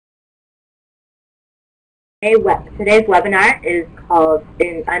Today's webinar is called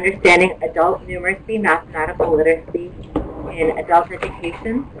Understanding Adult Numeracy Mathematical Literacy in Adult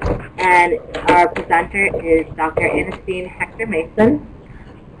Education, and our presenter is Dr. Ernestine Hector-Mason.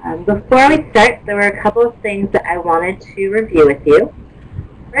 Before we start, there were a couple of things that I wanted to review with you.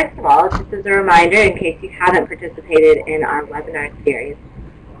 First of all, just as a reminder, in case you haven't participated in our webinar series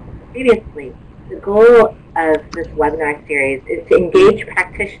previously, the goal of this webinar series is to engage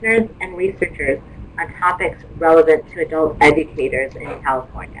practitioners and researchers on topics relevant to adult educators in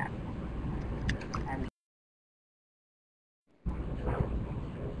California.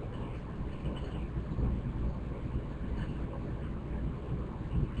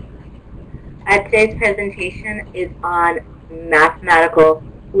 Today's presentation is on mathematical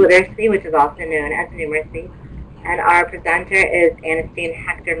literacy, which is also known as numeracy. And our presenter is Ernestine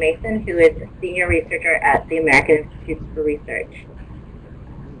Hector-Mason, who is a senior researcher at the American Institute for Research.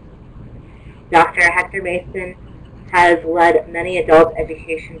 Dr. Hector-Mason has led many adult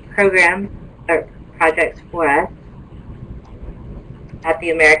education programs or projects for us at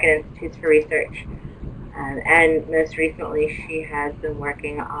the American Institute for Research. And most recently, she has been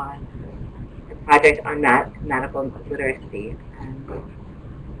working on a project on mathematical literacy.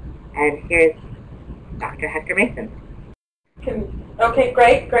 And here's Dr. Hector-Mason. Okay,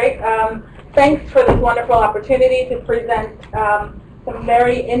 great. Thanks for this wonderful opportunity to present some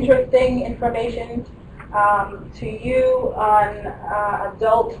very interesting information to you on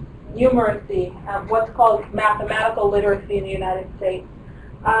adult numeracy, what's called mathematical literacy in the United States.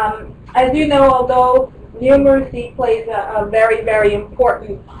 As you know, although numeracy plays a very, very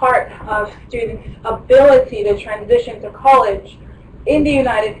important part of students' ability to transition to college, in the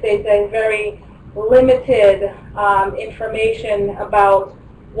United States there is very limited information about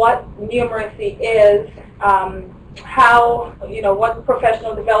what numeracy is, what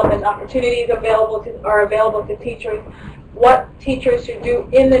professional development opportunities are available to teachers, what teachers should do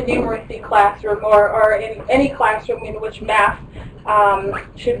in the numeracy classroom or in any classroom in which math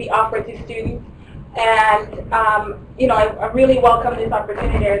should be offered to students. And I really welcome this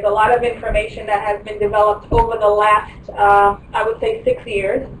opportunity. There's a lot of information that has been developed over the last, I would say, 6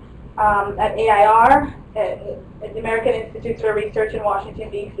 years at AIR, at the American Institute for Research in Washington,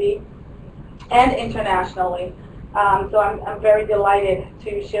 D.C., and internationally. So I'm very delighted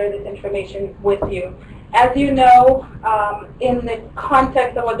to share this information with you. As you know, in the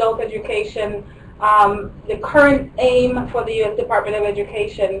context of adult education, the current aim for the U.S. Department of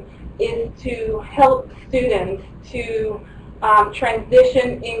Education is to help students to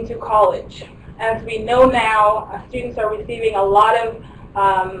transition into college. As we know now, students are receiving a lot of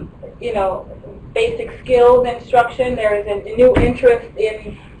basic skills instruction. There is a new interest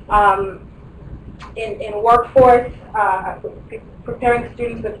in workforce, preparing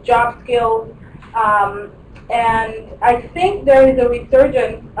students with job skills, and I think there is a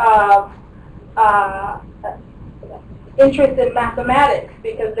resurgence of interest in mathematics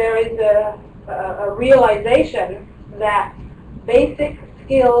because there is a realization that basic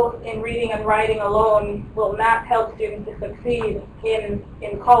skills in reading and writing alone will not help students to succeed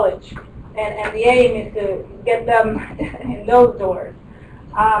in college, and the aim is to get them in those doors.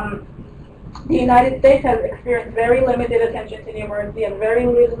 The United States has experienced very limited attention to numeracy and very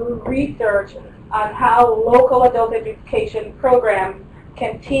little research on how local adult education programs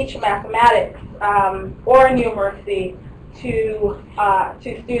can teach mathematics or numeracy to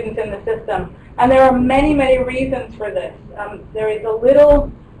students in the system. And there are many, many reasons for this. There is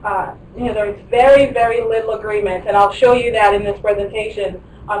there is very, very little agreement, and I'll show you that in this presentation,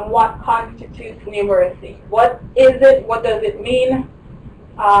 on what constitutes numeracy. What is it? What does it mean?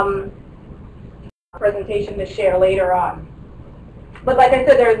 Presentation to share later on. But like I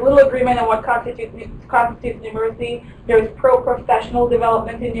said, there is little agreement on what constitutes numeracy. There is pro-professional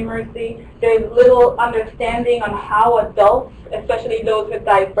development in numeracy. There is little understanding on how adults, especially those with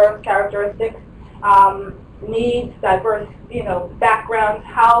diverse characteristics, needs, diverse backgrounds,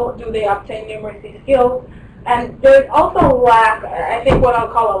 how do they obtain numeracy skills. And there's also a lack, I think what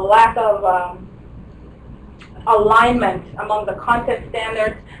I'll call a lack of alignment among the content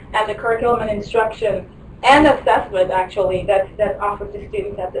standards and the curriculum and instruction and assessment, actually, that's offered to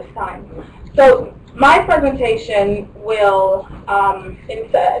students at this time. So my presentation will,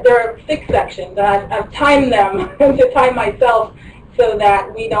 there are 6 sections. I've timed them to time myself so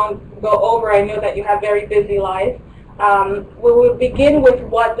that we don't go over. I know that you have very busy lives. We will begin with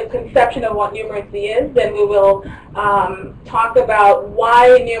what the conception of what numeracy is, then we will talk about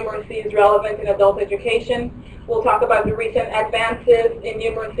why numeracy is relevant in adult education. We'll talk about the recent advances in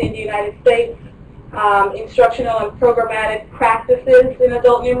numeracy in the United States, instructional and programmatic practices in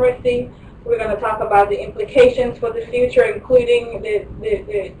adult numeracy. We're going to talk about the implications for the future, including the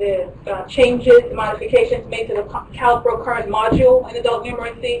changes, modifications made to the CALPRO current module in adult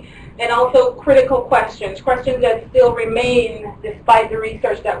numeracy, and also critical questions, questions that still remain despite the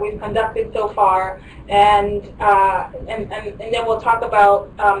research that we've conducted so far. And then we'll talk about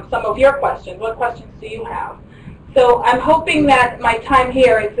some of your questions. What questions do you have? So I'm hoping that my time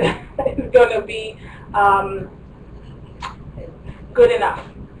here is, is going to be good enough.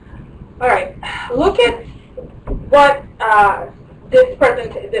 All right, look at what this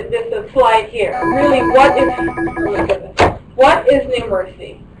slide here. Really, what is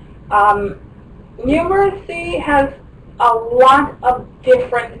numeracy? Numeracy has a lot of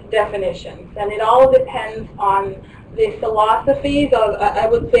different definitions, and it all depends on the philosophies of, I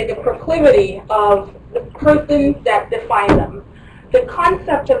would say, the proclivity of the persons that define them. The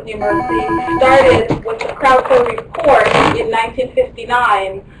concept of numeracy started with the CALPRO report in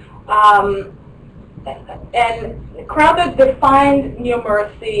 1959. And Crowther defined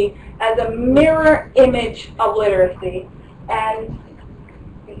numeracy as a mirror image of literacy. And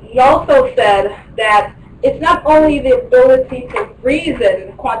he also said that it's not only the ability to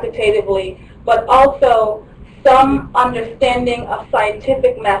reason quantitatively, but also some understanding of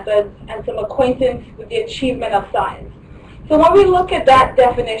scientific methods and some acquaintance with the achievement of science. So when we look at that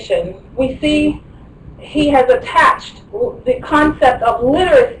definition, we see he has attached the concept of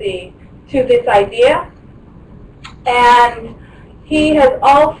literacy to this idea, and he has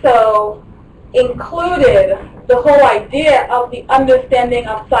also included the whole idea of the understanding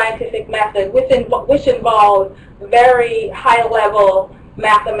of scientific method, which involves very high-level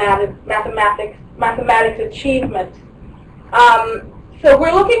mathematics achievement. So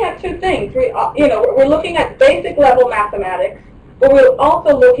we're looking at two things. We're looking at basic level mathematics, but we're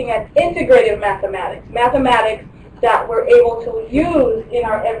also looking at integrative mathematics, mathematics that we're able to use in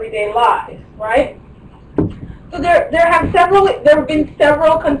our everyday lives, right? So there have been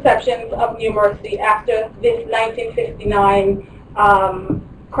several conceptions of numeracy after this 1959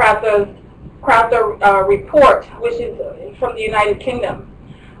 Crowther report, which is from the United Kingdom.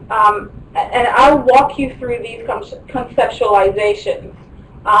 And I'll walk you through these conceptualizations.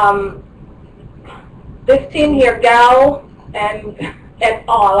 This team here, Gao and et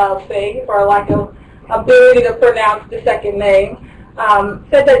al., I'll say, for lack of ability to pronounce the second name,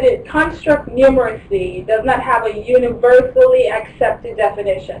 said that the construct numeracy does not have a universally accepted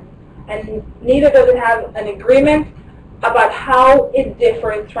definition, and neither does it have an agreement about how it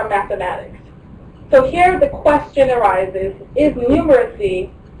differs from mathematics. So here the question arises, is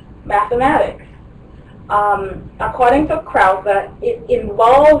numeracy mathematics? According to Crowther, it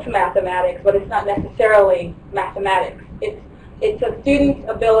involves mathematics, but it's not necessarily mathematics. It's a student's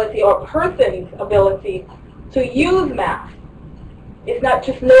ability or person's ability to use math. It's not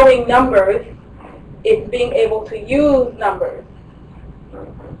just knowing numbers, it's being able to use numbers.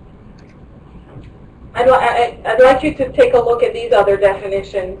 I'd like you to take a look at these other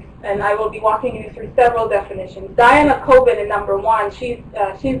definitions, and I will be walking you through several definitions. Diana Coben in number one, she's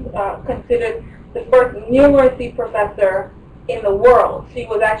considered the first numeracy professor in the world. She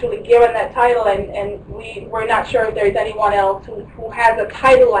was actually given that title, and we're not sure if there's anyone else who has a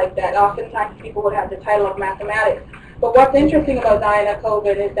title like that. Oftentimes people would have the title of mathematics. But what's interesting about Diana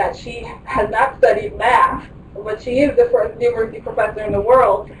Coben is that she has not studied math, but she is the first numeracy professor in the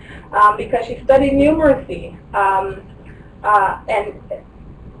world because she studied numeracy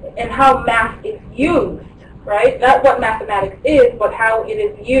and how math is used, right? Not what mathematics is, but how it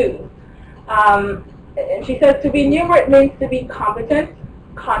is used. And she says to be numerate means to be competent,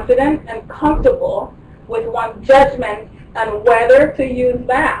 confident, and comfortable with one's judgment on whether to use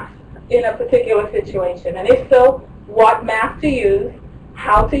math in a particular situation. And if so, what math to use,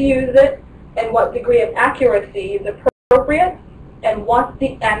 how to use it, and what degree of accuracy is appropriate, and what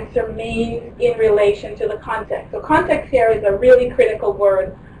the answer means in relation to the context. So context here is a really critical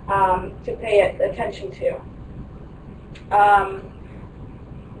word to pay attention to.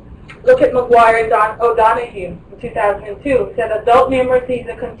 Look at McGuire and O'Donoghue in 2002. It said adult numeracy is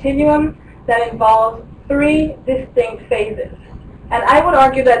a continuum that involves three distinct phases. And I would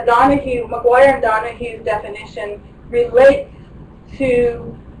argue that McGuire and Donoghue's definition relates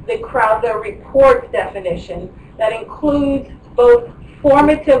to the Crowther report definition that includes both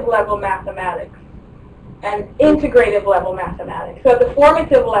formative level mathematics and integrative level mathematics. So at the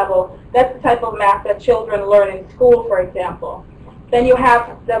formative level, that's the type of math that children learn in school, for example. Then you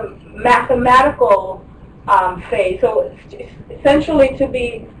have the mathematical phase. So essentially to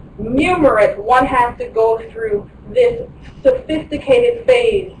be numerate, one has to go through this sophisticated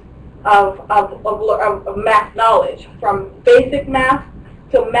phase of math knowledge, from basic math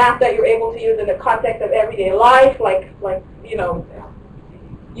to math that you're able to use in the context of everyday life, like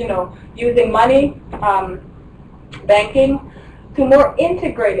using money, banking, to more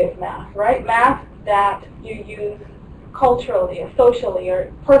integrative math, right? Math that you use culturally or socially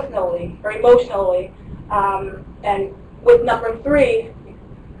or personally or emotionally. And with number 3,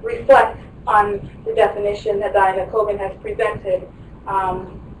 reflect on the definition that Diana Coben has presented,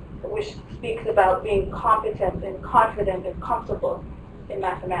 which speaks about being competent and confident and comfortable in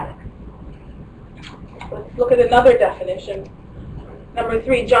mathematics. Let's look at another definition. Number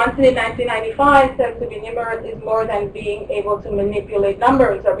 3, Johnson in 1995 says to be numerate is more than being able to manipulate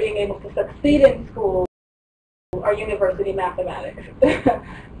numbers or being able to succeed in school or university mathematics.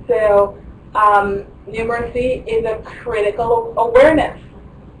 So numeracy is a critical awareness.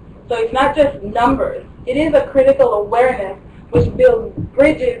 So it's not just numbers. It is a critical awareness which builds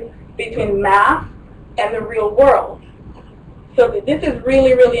bridges between math and the real world. So this is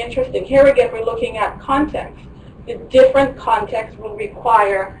really, really interesting. Here again, we're looking at context. The different contexts will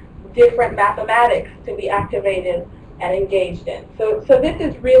require different mathematics to be activated and engaged in. So this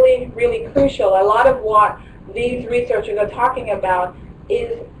is really, really crucial. A lot of what these researchers are talking about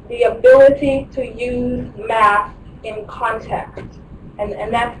is the ability to use math in context.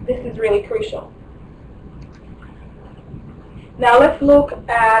 And this is really crucial. Now let's look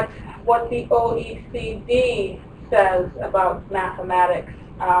at what the OECD says about mathematics.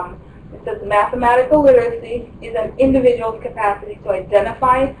 It says mathematical literacy is an individual's capacity to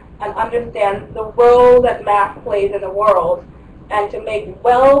identify and understand the role that math plays in the world and to make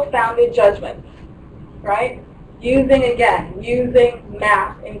well-founded judgments, right? Using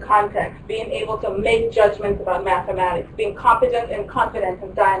math in context, being able to make judgments about mathematics, being competent and confident,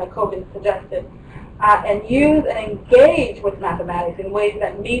 as Diana Coben suggested, and use and engage with mathematics in ways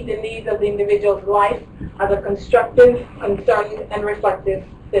that meet the needs of the individual's life as a constructive, concerned, and reflective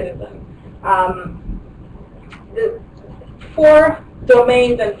citizen. The 4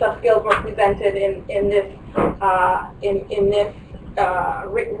 domains and subskills were presented in this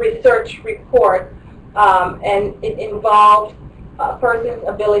research report, and it involved a person's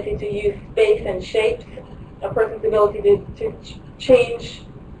ability to use space and shapes, a person's ability to change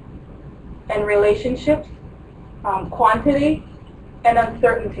and relationships, quantity, and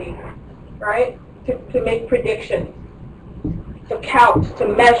uncertainty, right? To make predictions, to count, to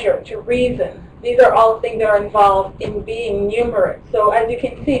measure, to reason. These are all things that are involved in being numerate. So as you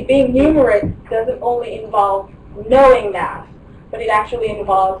can see, being numerate doesn't only involve knowing math, but it actually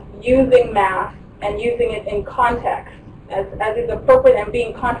involves using math and using it in context as is appropriate and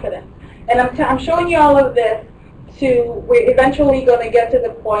being confident. And I'm showing you all of this we're eventually going to get to the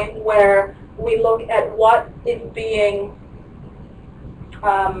point where we look at what is being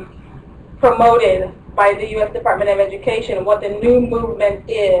promoted by the U.S. Department of Education, what the new movement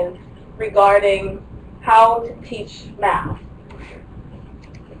is regarding how to teach math.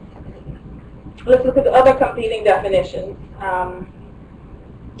 Let's look at the other competing definitions.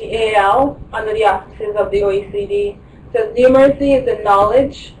 The AL, under the auspices of the OECD, says numeracy is the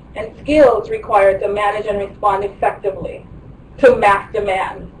knowledge and skills required to manage and respond effectively to math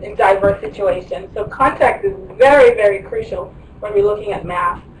demands in diverse situations. So context is very, very crucial when we're looking at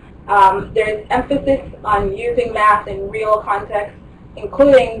math. There's emphasis on using math in real context,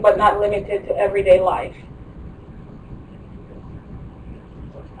 including but not limited to everyday life.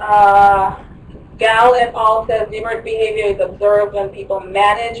 Gal et al. Says numerate behavior is observed when people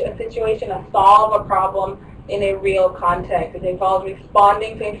manage a situation or solve a problem in a real context. It involves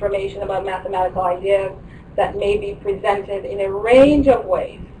responding to information about mathematical ideas that may be presented in a range of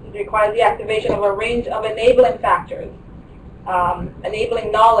ways. It requires the activation of a range of enabling factors,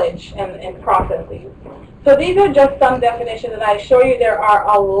 enabling knowledge and processes. So these are just some definitions, and I assure you there are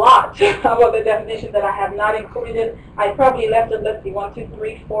a lot of other definitions that I have not included. I probably left it, let's see, 1, 2,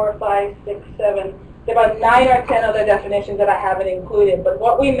 3, 4, 5, 6, 7. There are about 9 or 10 other definitions that I haven't included. But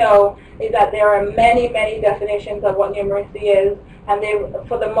what we know is that there are many, many definitions of what numeracy is, and they,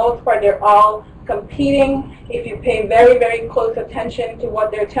 for the most part, they're all competing. If you pay very, very close attention to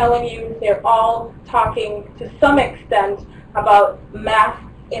what they're telling you, they're all talking to some extent about math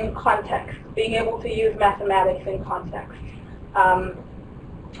in context, being able to use mathematics in context.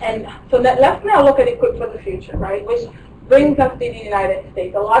 And so let's now look at Equip for the Future, right, which brings us to the United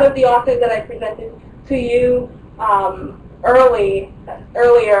States. A lot of the authors that I presented to you earlier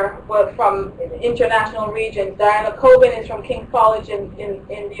were from international regions. Diana Coben is from King's College in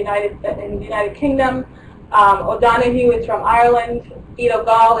the United Kingdom. O'Donoghue is from Ireland. Ido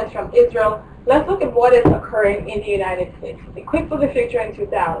Gal is from Israel. Let's look at what is occurring in the United States. Equip for the Future in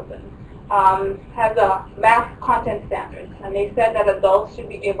 2000. has a math content standard, and they said that adults should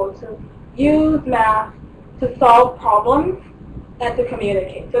be able to use math to solve problems and to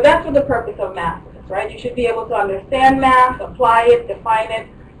communicate. So that's what the purpose of math is, right? You should be able to understand math, apply it, define it,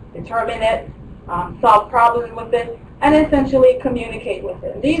 determine it, solve problems with it, and essentially communicate with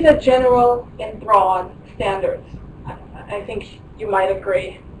it. These are general and broad standards. I think you might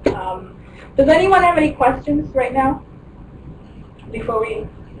agree. Does anyone have any questions right now before we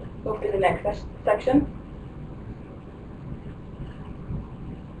move to the next section?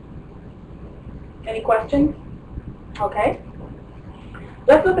 Any questions? Okay.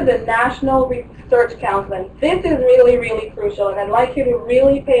 Let's look at the National Research Council. And this is really, really crucial, and I'd like you to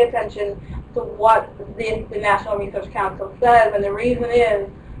really pay attention to what the National Research Council says. And the reason is,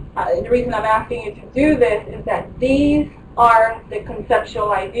 the reason I'm asking you to do this is that these are the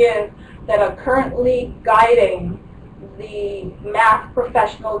conceptual ideas that are currently guiding the math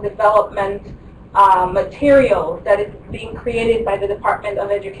professional development materials that is being created by the Department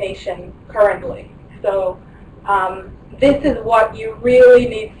of Education currently. So this is what you really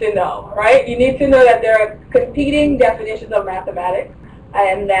need to know, right? You need to know that there are competing definitions of mathematics,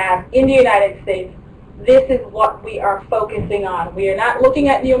 and that in the United States, this is what we are focusing on. We are not looking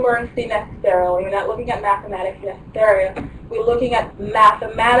at numeracy necessarily. We're not looking at mathematics necessarily. We're looking at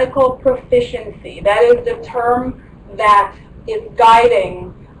mathematical proficiency. That is the term that is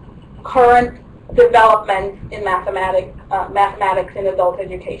guiding current development in mathematics in adult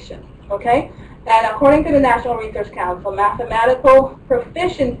education. Okay? And according to the National Research Council, mathematical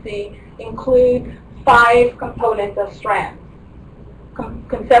proficiency includes 5 components of strands: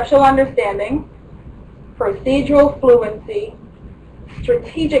 conceptual understanding, procedural fluency,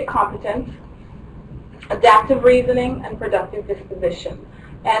 strategic competence, adaptive reasoning, and productive disposition.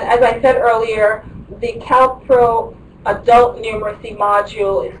 And as I said earlier, the CALPRO adult numeracy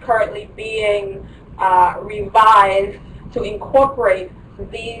module is currently being revised to incorporate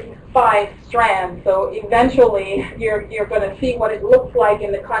these 5 strands. So eventually you're going to see what it looks like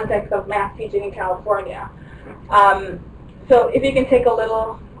in the context of math teaching in California. So if you can take a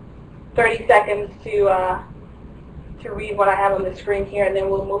little 30 seconds to read what I have on the screen here, and then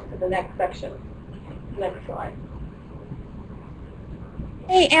we'll move to the next section. Next slide.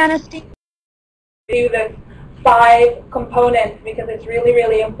 Hey, Anastasia. Do this 5 components because it's really,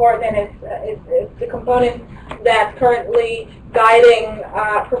 really important, and it's the components that's currently guiding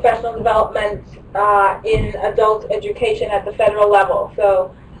professional development in adult education at the federal level.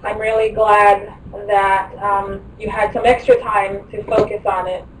 So I'm really glad that you had some extra time to focus on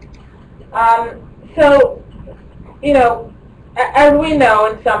it. So, you know, as we know,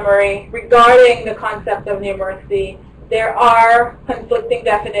 in summary, regarding the concept of numeracy, there are conflicting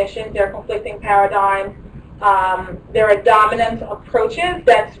definitions, there are conflicting paradigms, there are dominant approaches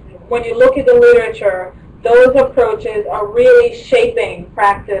that, when you look at the literature, those approaches are really shaping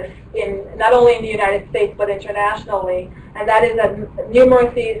practice in not only in the United States but internationally. And that is that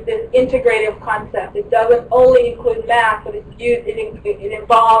numeracy is this integrative concept. It doesn't only include math, but it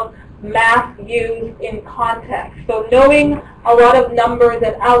involves math used in context. So knowing a lot of numbers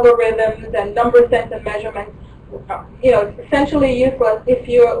and algorithms and number sense and measurements, you know, it's essentially useless if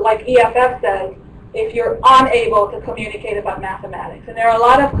you're, like EFF says, if you're unable to communicate about mathematics. And there are a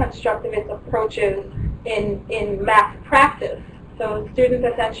lot of constructivist approaches in math practice. So students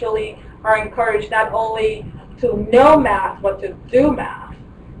essentially are encouraged not only to know math, but to do math.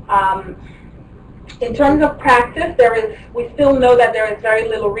 In terms of practice, we still know that there is very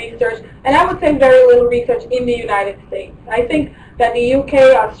little research, and I would say very little research in the United States. I think that the UK,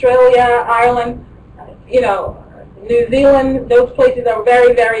 Australia, Ireland, you know, New Zealand, those places are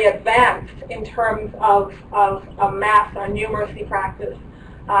very, very advanced in terms of math or numeracy practice.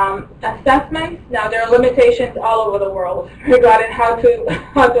 Assessments, now there are limitations all over the world regarding how to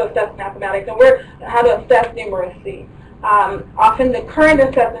assess mathematics and how to assess numeracy. Often the current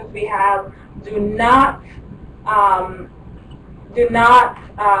assessments we have do not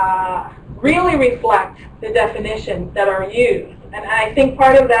really reflect the definitions that are used. And I think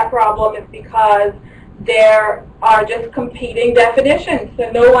part of that problem is because there are just competing definitions, so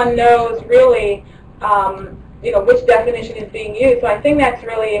no one knows really you know, which definition is being used. So I think that's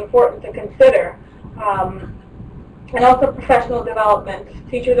really important to consider. And also professional development.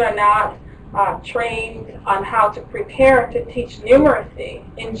 Teachers are not trained on how to prepare to teach numeracy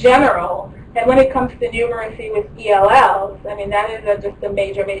in general. And when it comes to numeracy with ELLs, I mean, that is just a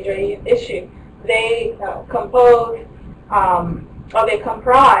major, major issue. They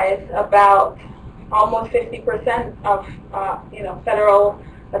comprise about almost 50% of you know, federal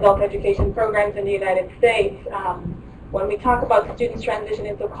adult education programs in the United States. when we talk about students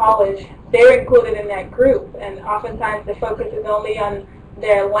transitioning to college, they're included in that group, and oftentimes the focus is only on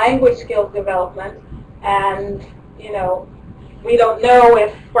their language skills development, and we don't know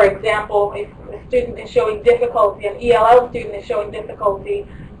if, for example, if a student is showing difficulty, an ELL student is showing difficulty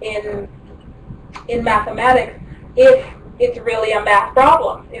in mathematics, if it's really a math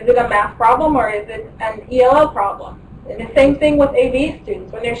problem. Is it a math problem or is it an ELL problem? And the same thing with AV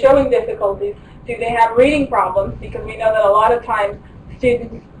students. When they're showing difficulties, do they have reading problems? Because we know that a lot of times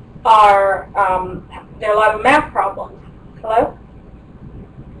students are, there are a lot of math problems. Hello?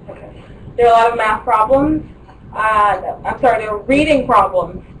 Okay. There are a lot of math problems. I'm sorry, there are reading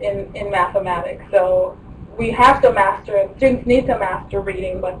problems in mathematics. So we have to master it. Students need to master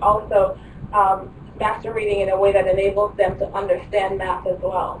reading, but also master reading in a way that enables them to understand math as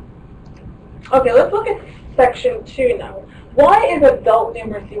well. Okay, let's look at section 2 now. Why is adult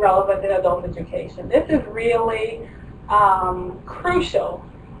numeracy relevant in adult education? This is really crucial.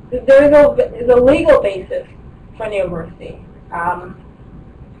 There is a legal basis for numeracy.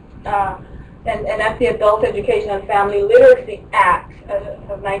 And that's the Adult Education and Family Literacy Act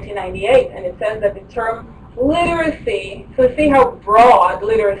of 1998, and it says that the term literacy, so see how broad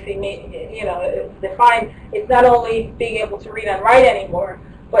literacy is defined. It's not only being able to read and write anymore,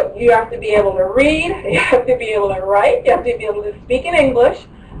 but you have to be able to read, you have to be able to write, you have to be able to speak in English,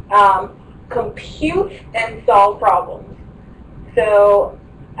 compute, and solve problems. So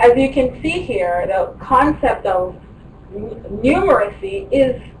as you can see here, the concept of numeracy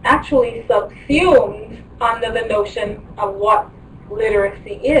is actually subsumed under the notion of what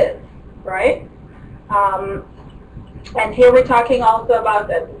literacy is, right? And here we're talking also about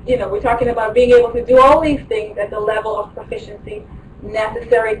that, we're talking about being able to do all these things at the level of proficiency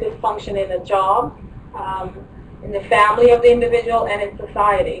necessary to function in a job, in the family of the individual, and in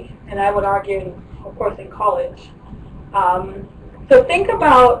society. And I would argue, of course, in college. So think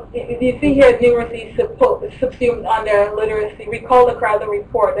about, you see here numeracy subsumed under literacy. Recall the Crowther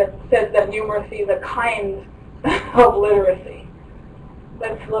report that says that numeracy is a kind of literacy.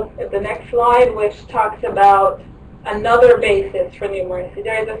 Let's look at the next slide, which talks about another basis for numeracy.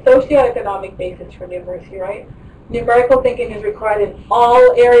 There is a socioeconomic basis for numeracy, right? Numerical thinking is required in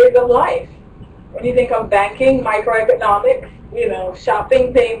all areas of life. When you think of banking, microeconomics,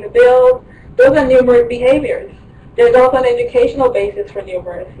 shopping, paying the bills, those are numerate behaviors. There's also an educational basis for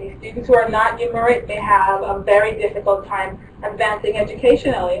numeracy. Students who are not numerate may have a very difficult time advancing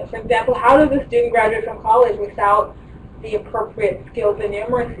educationally. For example, how does a student graduate from college without the appropriate skills in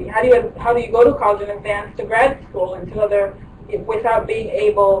numeracy? How do you go to college and advance to grad school and to other, without being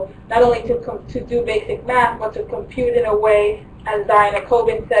able not only to do basic math, but to compute in a way, as Diana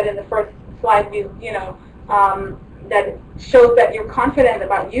Coben said in the first slide, that shows that you're confident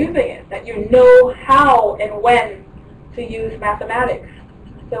about using it, that you know how and when to use mathematics.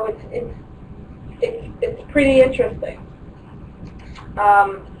 So it's pretty interesting.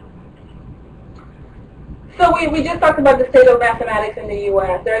 So we just talked about the state of mathematics in the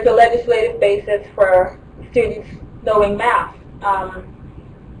U.S. There is a legislative basis for students knowing math.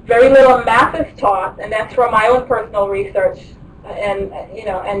 Very little math is taught, and that's from my own personal research and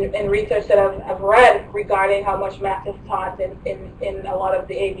research that I've read regarding how much math is taught in a lot of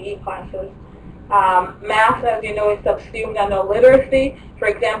the ABE classes. Math, as you know, is subsumed under literacy. For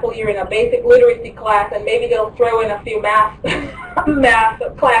example, you're in a basic literacy class, and maybe they'll throw in a few math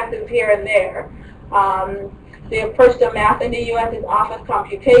classes here and there. The approach to math in the U.S. is often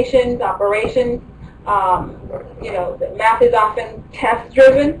computations, operations. Math is often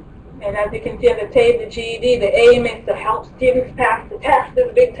test-driven. And as you can see on the tape, the GED, the aim is to help students pass the test,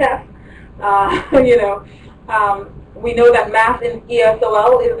 this big test. We know that math in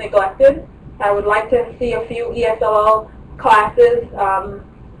ESOL is neglected. I would like to see a few ESOL classes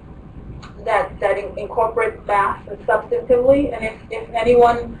that incorporate math substantively. And if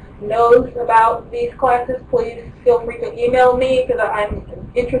anyone knows about these classes, please feel free to email me, because I'm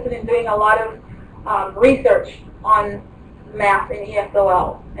interested in doing a lot of research on math in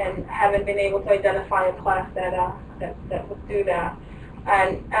ESOL, and haven't been able to identify a class that would do that.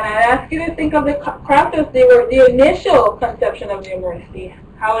 And I ask you to think of the Crowther's, the initial conception of numeracy,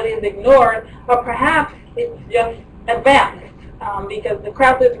 how it is ignored, or perhaps it's just advanced, because the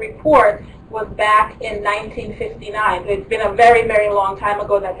Crowther's report was back in 1959. So it's been a very, very long time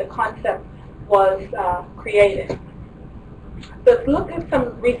ago that the concept was created. So let's look at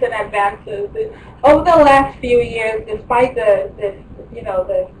some recent advances. Over the last few years, despite the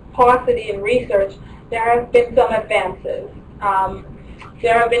paucity in research, there have been some advances.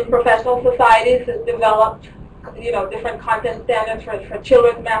 There have been professional societies that developed, different content standards for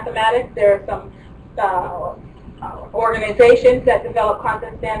children's mathematics. There are some organizations that develop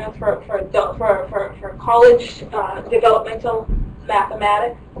content standards for college developmental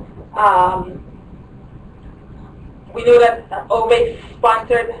mathematics. We know that OBE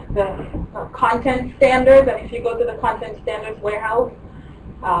sponsored the content standards, and if you go to the content standards warehouse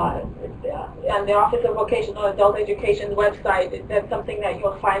and the Office of Vocational Adult Education's website, that's something that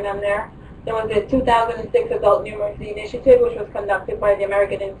you'll find on there. There was a 2006 Adult Numeracy Initiative, which was conducted by the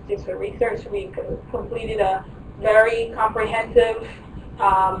American Institute for Research. We completed a very comprehensive,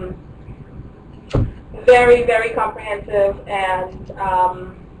 very comprehensive and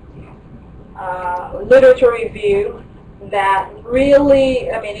literature review that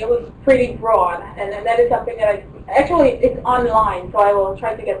really, I mean, it was pretty broad, and that is something that actually it's online, so I will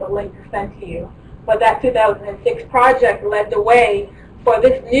try to get the link sent to you. But that 2006 project led the way for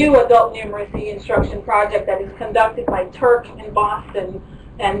this new adult numeracy instruction project that is conducted by Turk in Boston,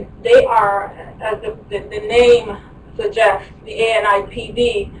 and they are, as the name suggests, the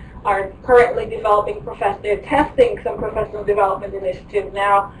ANIPD are currently developing they're testing some professional development initiatives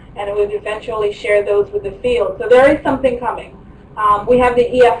now, and it will eventually share those with the field. So there is something coming. We have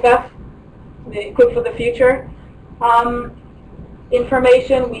the EFF, the Equip for the Future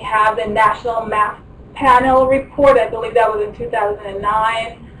information. We have the National Math Panel report. I believe that was in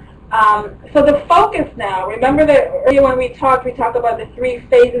 2009. So the focus now, remember that earlier when we talked about the 3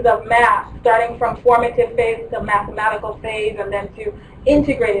 phases of math, starting from formative phase to mathematical phase and then to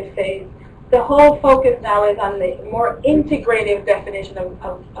integrated phase. The whole focus now is on the more integrative definition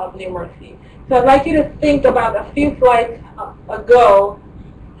of numeracy. So I'd like you to think about a few slides ago,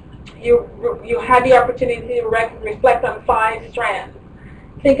 you had the opportunity to reflect on 5 strands.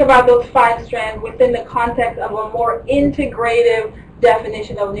 Think about those 5 strands within the context of a more integrative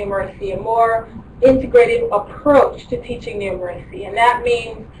definition of numeracy, a more integrated approach to teaching numeracy. And that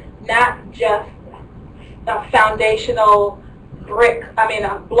means not just a foundational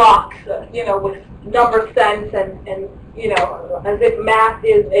blocks, with number sense and as if math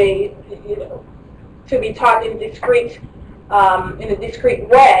is to be taught in a discrete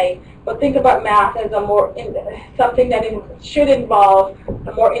way. But think about math as something that should involve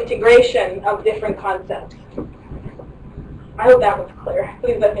a more integration of different concepts. I hope that was clear.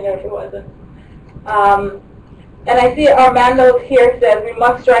 Please let me know if it wasn't. And I see Armando here says we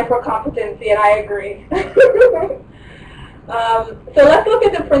must strive for competency, and I agree. So let's look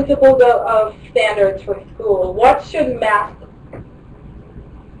at the principles of standards for school. What should math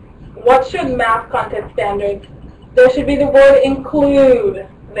content standards? There should be the word include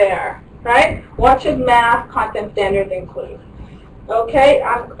there, right? What should math content standards include? Okay,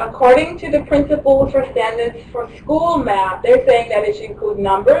 according to the principles for standards for school math, they're saying that it should include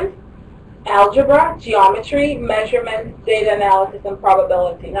numbers, algebra, geometry, measurements, data analysis, and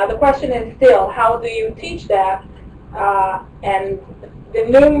probability. Now the question is still, how do you teach that? And the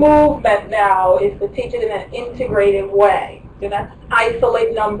new movement now is to teach it in an integrative way. Do not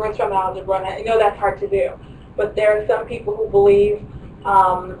isolate numbers from algebra. And I know that's hard to do, but there are some people who believe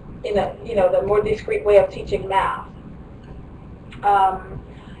in the more discrete way of teaching math.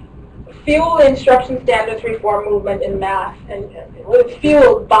 Fuel instruction standards reform movement in math, and was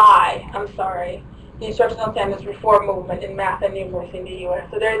fueled by, the instructional standards reform movement in math and numeracy in the U.S.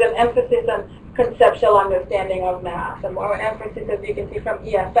 So there's an emphasis on conceptual understanding of math, and more emphasis, as you can see from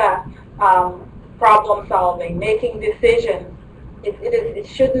EFF, problem solving, making decisions. It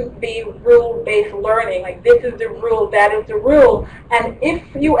shouldn't be rule-based learning, like this is the rule, that is the rule. And if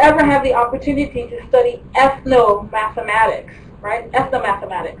you ever have the opportunity to study ethnomathematics, right,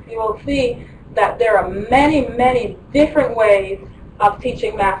 ethnomathematics, you will see that there are many, many different ways of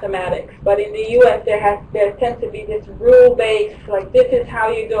teaching mathematics. But in the U.S., there tends to be this rule-based, like this is how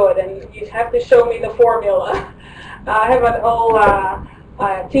you do it, and you have to show me the formula. I have an old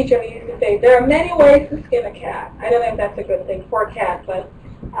teacher who used to say, there are many ways to skin a cat. I don't know if that's a good thing for a cat, but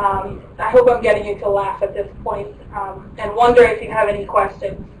I hope I'm getting you to laugh at this point, and wonder if you have any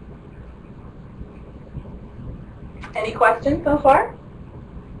questions. Any questions so far?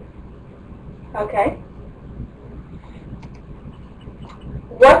 Okay.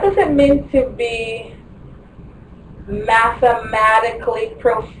 What does it mean to be mathematically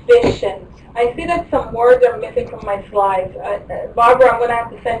proficient? I see that some words are missing from my slides. Barbara, I'm going to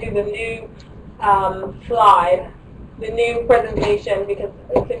have to send you the new slide, the new presentation, because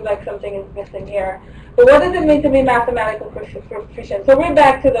it seems like something is missing here. But what does it mean to be mathematically proficient? So we're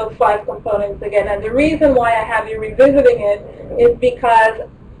back to those 5 components again. And the reason why I have you revisiting it is because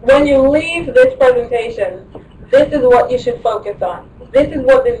when you leave this presentation, this is what you should focus on. This is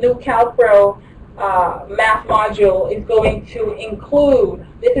what the new CALPRO math module is going to include.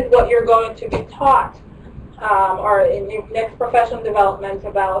 This is what you're going to be taught or in your next professional development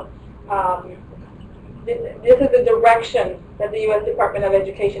about this is the direction that the U.S. Department of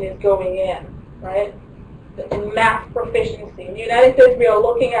Education is going in, right? In math proficiency. In the United States, we are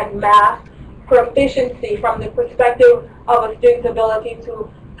looking at math proficiency from the perspective of a student's ability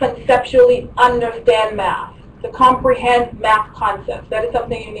to conceptually understand math, to comprehend math concepts. That is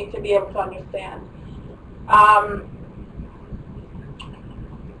something you need to be able to understand.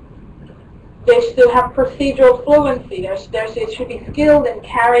 They should have procedural fluency. They should be skilled in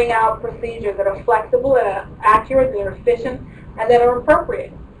carrying out procedures that are flexible, that are accurate, that are efficient, and that are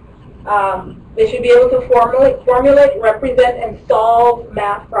appropriate. They should be able to formulate, represent, and solve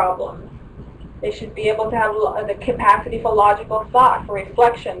math problems. They should be able to have the capacity for logical thought, for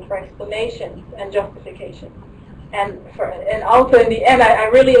reflection, for explanations, and justification. And also in the end, I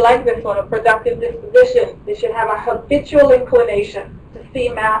really like this one, a productive disposition. They should have a habitual inclination to see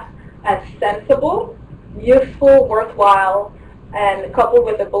math as sensible, useful, worthwhile, and coupled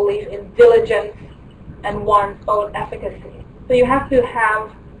with a belief in diligence and one's own efficacy. So you have to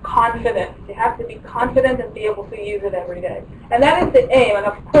have confidence. You have to be confident and be able to use it every day. And that is the aim. And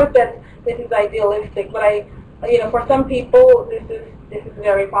of course, this is idealistic. But for some people, this is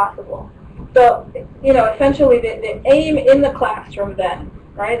very possible. So, essentially, the aim in the classroom then,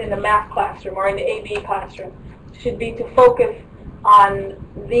 right, in the math classroom or in the AB classroom, should be to focus on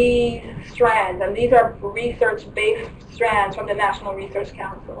these strands, and these are research-based strands from the National Research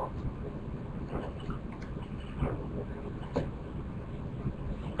Council.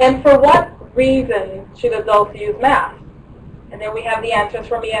 And for what reason should adults use math? And then we have the answers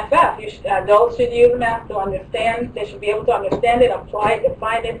from EFF. Adults should use math to understand. They should be able to understand it, apply it,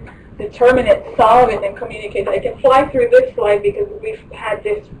 define it, determine it, solve it, and communicate it. I can fly through this slide because we've had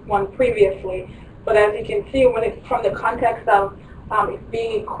this one previously. But as you can see, from the context of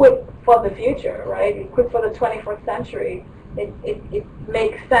being equipped for the future, right? Equipped for the 21st century, it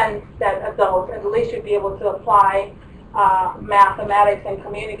makes sense that adults at least should be able to apply mathematics and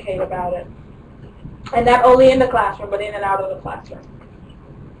communicate about it. And not only in the classroom, but in and out of the classroom.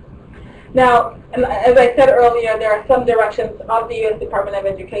 Now, as I said earlier, there are some directions of the U.S. Department of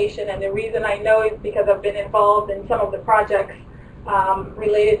Education, and the reason I know is because I've been involved in some of the projects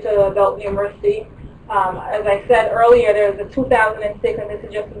related to adult numeracy. As I said earlier, there's a 2006, and this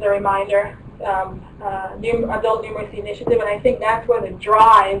is just as a reminder, Adult Numeracy Initiative, and I think that's where the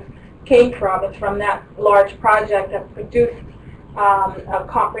drive came from. It's from that large project that produced a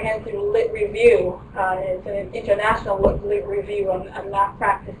comprehensive lit review. It's an international lit review on math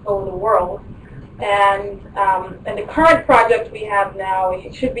practice over the world. And the current project we have now,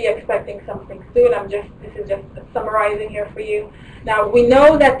 you should be expecting something soon. This is just summarizing here for you. Now, we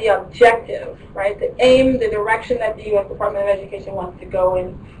know that the objective, right, the aim, the direction that the U.S. Department of Education wants to go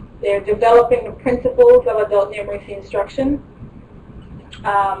in, they're developing the principles of adult numeracy instruction.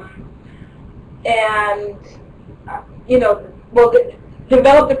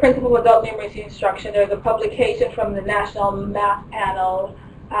 Develop the principle of adult numeracy instruction. There's a publication from the National Math Panel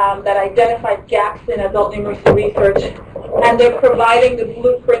that identified gaps in adult numeracy research, and they're providing the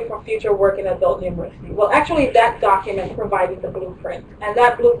blueprint for future work in adult numeracy. Well, actually, that document provided the blueprint, and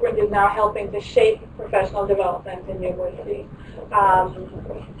that blueprint is now helping to shape professional development in numeracy.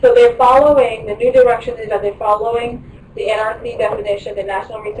 So they're following, the new direction is that they're following the NRC definition, the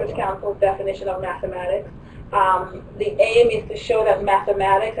National Research Council's definition of mathematics. The aim is to show that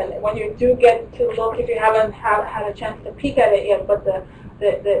mathematics, and when you do get to look, if you haven't had a chance to peek at it yet, but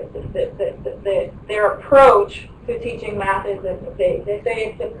their approach to teaching math is that they say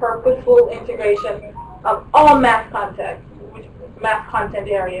it's the purposeful integration of all math content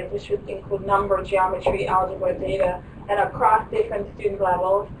areas, which would include number, geometry, algebra, data, and across different student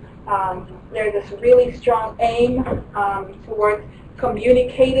levels. There's this really strong aim towards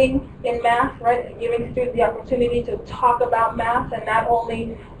communicating in math, right? Giving students the opportunity to talk about math, and not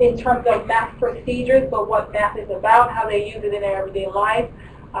only in terms of math procedures, but what math is about, how they use it in their everyday life,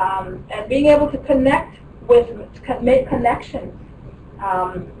 and being able to make connections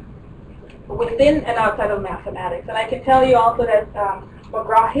within and outside of mathematics. And I can tell you also that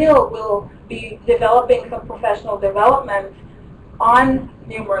McGraw-Hill will be developing some professional development on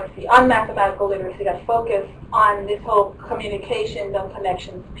numeracy, on mathematical literacy, that focus on this whole communications and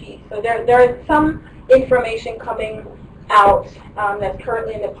connections piece. So there is some information coming out that's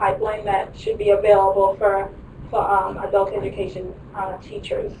currently in the pipeline that should be available for adult education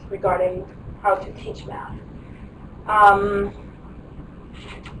teachers regarding how to teach math.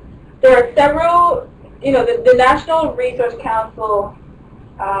 There are several, the National Research Council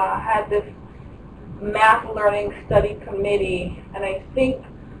had this Math Learning Study Committee, and I think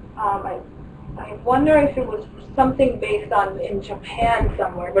I wonder if it was something based on in Japan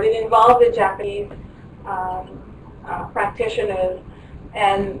somewhere, but it involved the Japanese practitioners,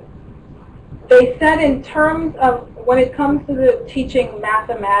 and they said in terms of when it comes to the teaching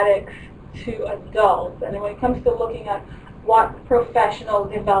mathematics to adults, and when it comes to looking at what professional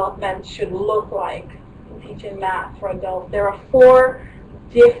development should look like in teaching math for adults, there are 4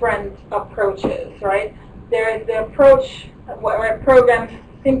 different approaches, right? There is the approach where programs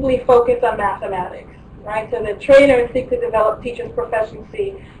simply focus on mathematics, right? So the trainers seek to develop teachers'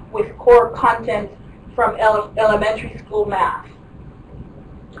 proficiency with core content from elementary school math.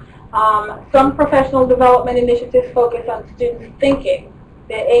 Some professional development initiatives focus on students' thinking.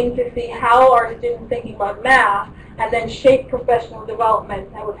 They aim to see how are students thinking about math and then shape professional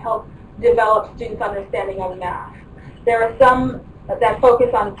development that would help develop students' understanding of math. There are some that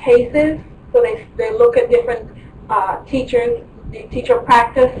focus on cases, so they look at different teachers, teacher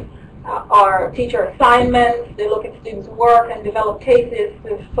practice or teacher assignments. They look at students' work and develop cases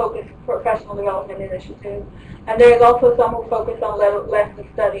to focus professional development initiatives. And there is also some who focus on lesson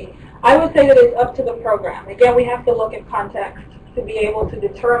study. I would say that it's up to the program. Again, we have to look at context to be able to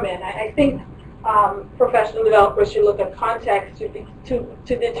determine. I think professional developers should look at context to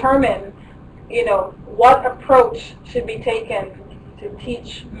determine, what approach should be taken to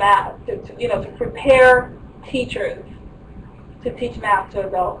teach math, to prepare teachers to teach math to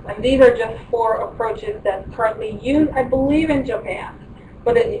adults. And these are just 4 approaches that currently used, I believe, in Japan.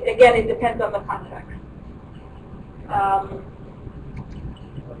 But again, it depends on the context.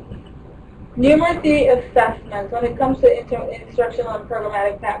 Numeracy assessments, when it comes to instructional and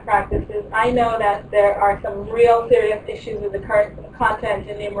programmatic practices, I know that there are some real serious issues with the current content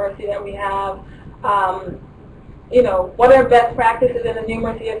in numeracy that we have. What are best practices in the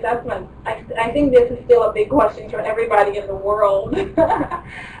numeracy assessment? I think this is still a big question for everybody in the world.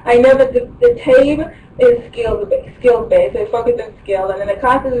 I know that the TABE is skills-based, so it focuses on skill, and then the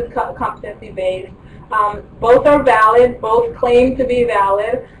concept is competency-based. Both are valid, both claim to be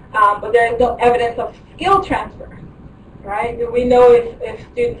valid, but there is no evidence of skill transfer, right? Do we know if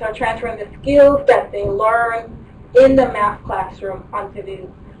students are transferring the skills that they learn in the math classroom onto these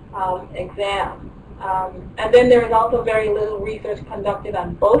exams? And then there is also very little research conducted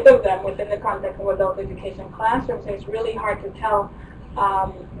on both of them within the context of adult education classrooms, so it's really hard to tell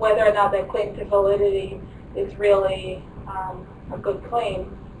whether or not that claim to validity is really a good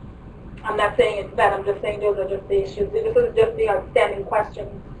claim. I'm not saying it's bad, I'm just saying those are just the issues. This is just the outstanding questions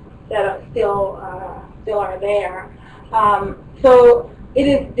that are still are there. So it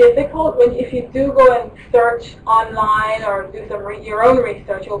is difficult if you do go and search online or do your own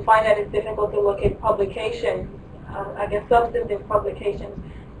research, you'll find that it's difficult to look at publications, substantive publications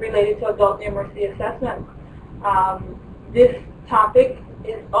related to adult numeracy assessment. This topic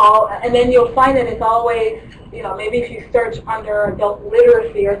is all, and then you'll find that it's always, maybe if you search under adult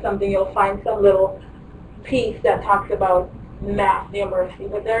literacy or something, you'll find some little piece that talks about math numeracy,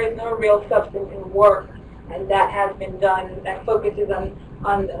 but there is no real substantive work, and that has been done that focuses on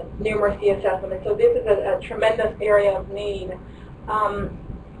numeracy assessment. And so this is a tremendous area of need.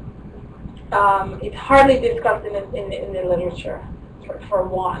 It's hardly discussed in the literature, for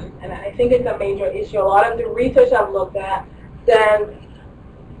one, and I think it's a major issue. A lot of the research I've looked at says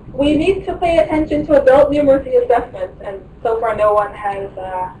we need to pay attention to adult numeracy assessments, and so far no one has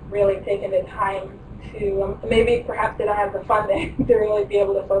really taken the time to, maybe perhaps they don't have the funding to really be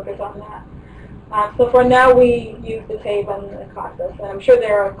able to focus on that. So for now we use the TABE and the CASAS, and I'm sure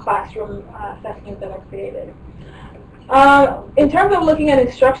there are classroom assessments that are created. In terms of looking at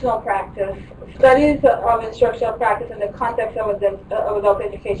instructional practice, studies of instructional practice in the context of adult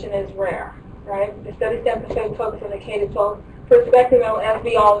education is rare, right? The studies tend to focus on the K-12 perspective, and as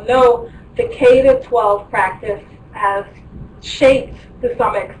we all know, the K-12 practice has shaped, to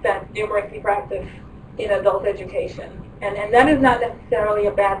some extent, numeracy practice in adult education. And that is not necessarily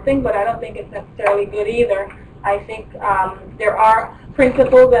a bad thing, but I don't think it's necessarily good either. I think there are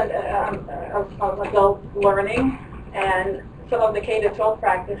principles of adult learning, and some of the K-12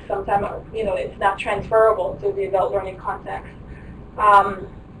 practice, sometimes, it's not transferable to the adult learning context.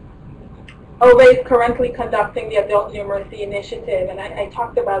 OVA is currently conducting the Adult Numeracy Initiative, and I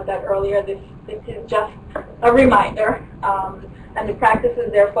talked about that earlier. This is just a reminder. And the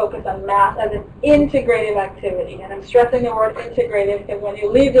practices there focus on math as an integrative activity. And I'm stressing the word integrative because when you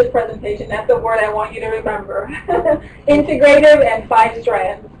leave this presentation, that's the word I want you to remember. Integrative and 5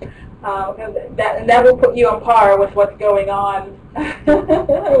 strands. That will put you on par with what's going on with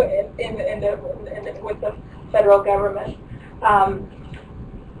the federal government.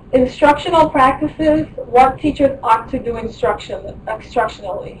 Instructional practices, what teachers ought to do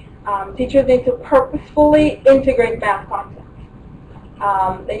instructionally. Teachers need to purposefully integrate math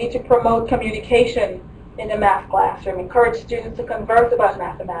concepts. They need to promote communication in the math classroom, encourage students to converse about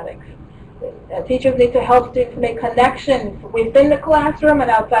mathematics. Teachers need to help students make connections within the classroom and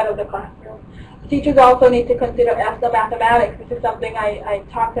outside of the classroom. Teachers also need to consider ethnomathematics. This is something I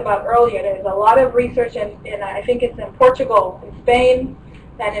talked about earlier. There's a lot of research in I think it's in Portugal, in Spain,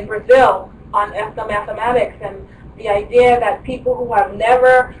 and in Brazil on ethnomathematics, and the idea that people who have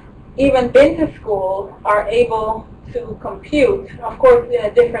never even been to school are able to compute, of course in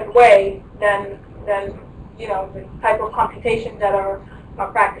a different way than you know, the type of computation that are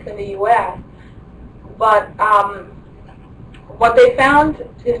practiced in the U.S. But what they found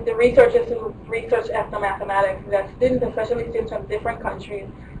is the researchers who research ethnomathematics that students, especially students from different countries,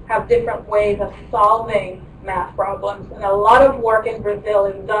 have different ways of solving math problems. And a lot of work in Brazil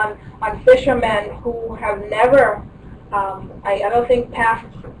is done on fishermen who have never, I don't think, passed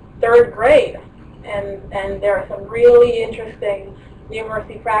 3rd grade. And there are some really interesting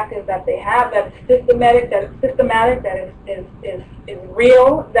numeracy practice that they have that is systematic, that is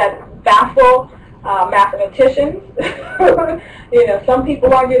real, that baffle mathematicians. You know, some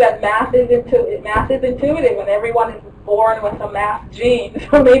people argue that math is intuitive and everyone is born with a math gene.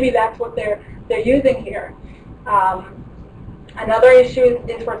 So maybe that's what they're using here. Another issue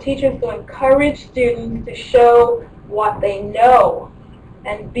is for teachers to encourage students to show what they know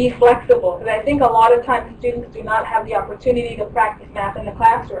and be flexible, because I think a lot of times students do not have the opportunity to practice math in the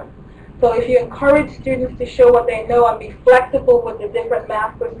classroom. So if you encourage students to show what they know and be flexible with the different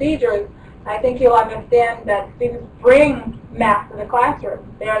math procedures, I think you'll understand that students bring math to the classroom.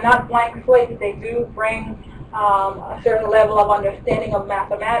 They are not blank slates. They do bring a certain level of understanding of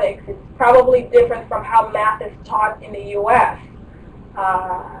mathematics. It's probably different from how math is taught in the U.S.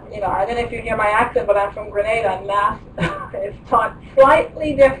 You know, I don't know if you hear my accent, but I'm from Grenada, and math is taught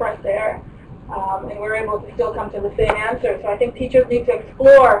slightly different there, and we're able to still come to the same answer. So I think teachers need to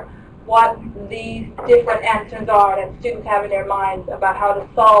explore what these different answers are that students have in their minds about how to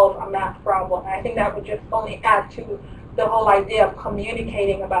solve a math problem. And I think that would just only add to the whole idea of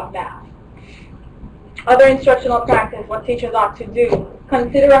communicating about math. Other instructional practice, what teachers ought to do,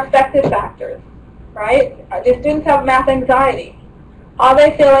 consider affective factors, right? The students have math anxiety. Are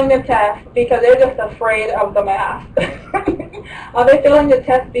they failing the test because they're just afraid of the math? Are they failing the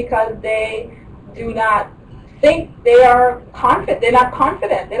test because they do not think they are confident? They're not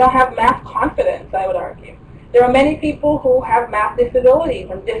confident. They don't have math confidence, I would argue. There are many people who have math disabilities,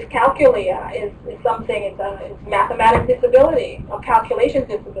 and dyscalculia is something, it's a mathematics disability, or calculation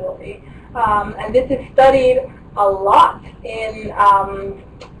disability. And this is studied a lot in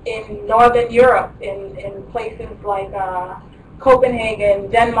Northern Europe, in places like Copenhagen,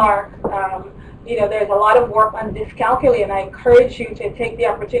 Denmark. You know, there's a lot of work on dyscalculia, and I encourage you to take the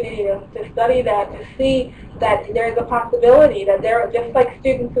opportunity to study that, to see that there's a possibility that there are, just like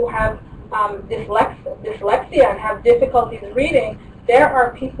students who have dyslexia and have difficulties reading, there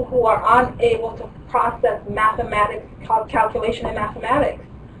are people who are unable to process mathematics, calculation in mathematics.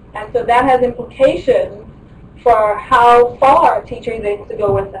 And so that has implications for how far a teacher is able to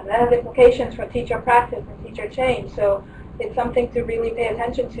go with them. That has implications for teacher practice and teacher change. So it's something to really pay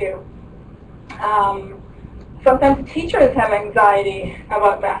attention to. Sometimes teachers have anxiety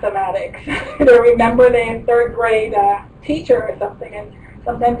about mathematics. They remember their 3rd grade teacher or something, and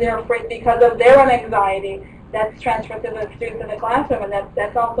sometimes they're afraid because of their own anxiety that's transferred to the students in the classroom, and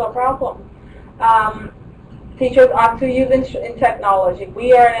that's also a problem. Teachers ought to use in technology.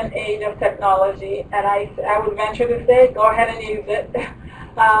 We are in an age of technology, and I would venture to say, go ahead and use it.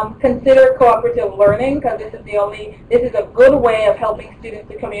 Consider cooperative learning, because this is a good way of helping students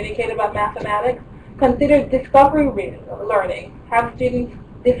to communicate about mathematics. Consider discovery learning. Have students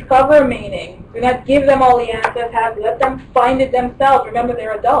discover meaning. Do not give them all the answers. Let them find it themselves. Remember,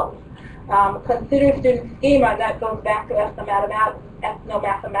 they're adults. Consider student schema. That goes back to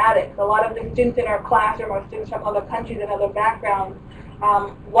ethnomathematics. A lot of the students in our classroom are students from other countries and other backgrounds.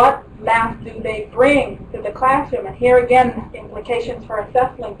 What math do they bring to the classroom? And here again, implications for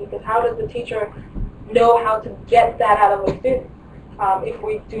assessment, because how does the teacher know how to get that out of a student if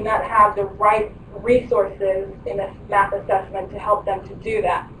we do not have the right resources in a math assessment to help them to do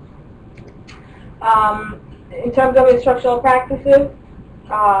that? In terms of instructional practices,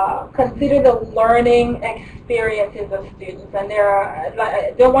 consider the learning experiences of students. And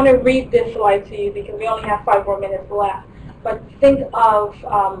I don't want to read this slide to you because we only have 5 more minutes left. But think of,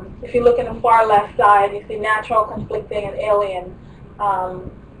 if you look in the far left side, you see natural, conflicting, and alien.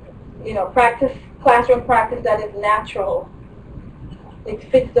 You know, classroom practice that is natural. It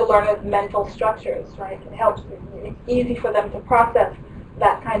fits the learner's mental structures, right? It helps. It's easy for them to process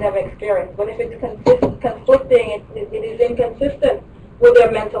that kind of experience. But if it's conflicting, it is inconsistent with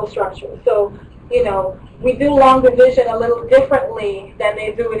their mental structure. So, you know, we do long division a little differently than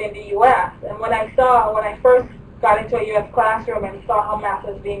they do it in the U.S. And when I first got into a U.S. classroom and saw how math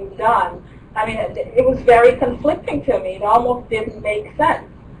was being done, I mean, it was very conflicting to me. It almost didn't make sense.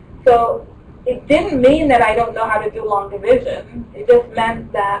 So it didn't mean that I don't know how to do long division. It just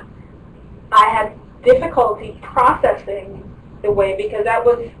meant that I had difficulty processing the way, because it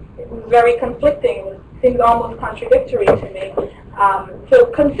was very conflicting. It seemed almost contradictory to me. So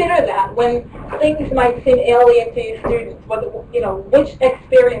consider that when things might seem alien to your students, which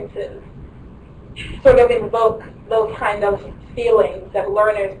experiences sort of invoke those kind of feelings that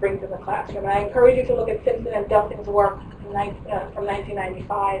learners bring to the classroom. And I encourage you to look at Simpson and Duffing's work from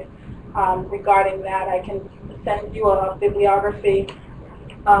 1995 regarding that. I can send you a bibliography,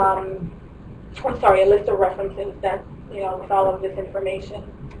 a list of references that, with all of this information.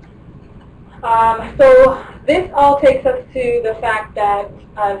 So this all takes us to the fact that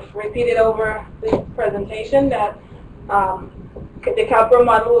I've repeated over the presentation that the CALPRO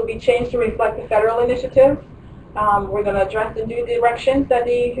model will be changed to reflect the federal initiative. We're going to address the new directions that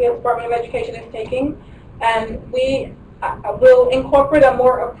the U.S. Department of Education is taking, and we will incorporate a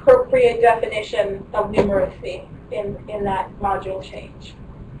more appropriate definition of numeracy in that module change.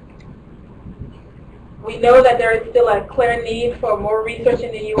 We know that there is still a clear need for more research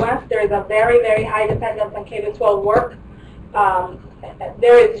in the U.S. There is a very, very high dependence on K-12 work.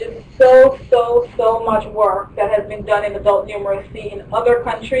 There is just so much work that has been done in adult numeracy in other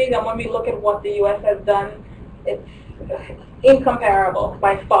countries, and when we look at what the U.S. has done, it's incomparable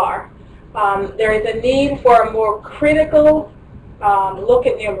by far. There is a need for a more critical look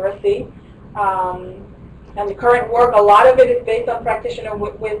at numeracy. And the current work, a lot of it is based on practitioner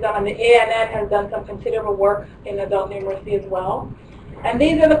wisdom, and the ANN has done some considerable work in adult numeracy as well. And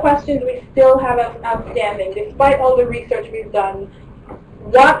these are the questions we still have outstanding. Despite all the research we've done,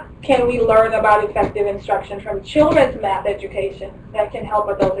 what can we learn about effective instruction from children's math education that can help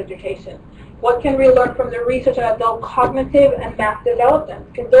adult education? What can we learn from the research on adult cognitive and math development?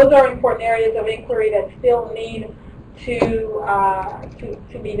 Because those are important areas of inquiry that still need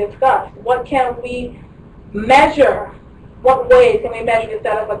to be discussed. What can we measure? What ways can we measure the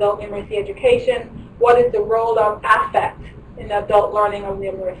status of adult numeracy education? What is the role of affect in adult learning of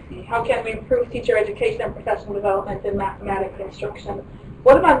numeracy? How can we improve teacher education and professional development in mathematics instruction?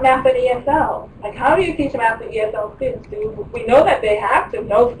 What about math and ESL? Like, how do you teach math and ESL students? We know that they have to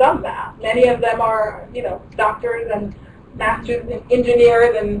know some math. Many of them are, doctors and masters and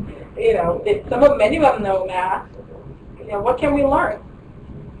engineers, and many of them know math. What can we learn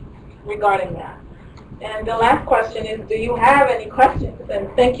regarding that? And the last question is, do you have any questions? And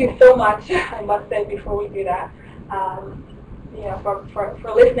thank you so much, I must say before we do that, for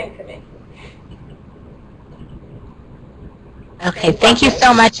listening to me. Okay, thank you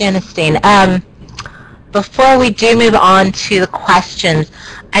so much, Ernestine. Before we do move on to the questions,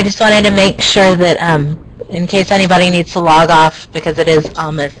 I just wanted to make sure that in case anybody needs to log off, because it is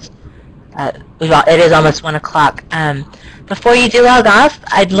almost 1 o'clock. Before you do log off,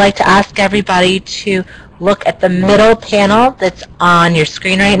 I'd like to ask everybody to look at the middle panel that's on your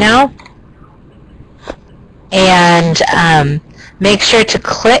screen right now, and make sure to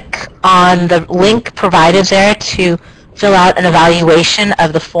click on the link provided there to fill out an evaluation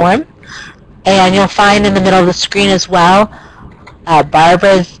of the form. And you'll find in the middle of the screen as well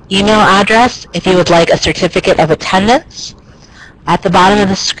Barbara's email address if you would like a certificate of attendance. At the bottom of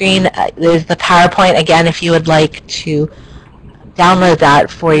the screen, there's the PowerPoint, again, if you would like to download that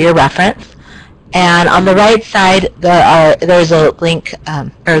for your reference. And on the right side, there's a link,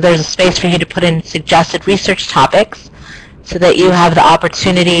 or there's a space for you to put in suggested research topics so that you have the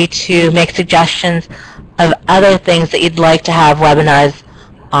opportunity to make suggestions of other things that you'd like to have webinars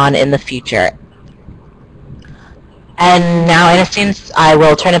on in the future. And now, Ernestine, I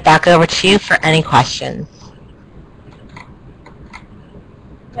will turn it back over to you for any questions.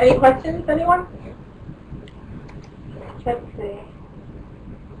 Any questions, anyone? Let's see.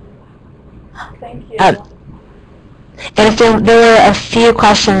 Thank you. And there were a few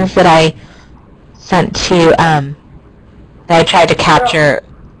questions that I sent to you that I tried to capture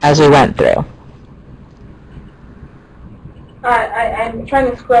as we went through. I'm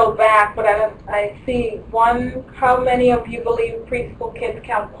trying to scroll back, but I see one. How many of you believe preschool kids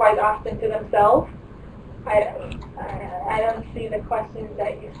count quite often to themselves? I don't see the questions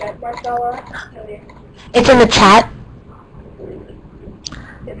that you sent, Marcella. It's in the chat.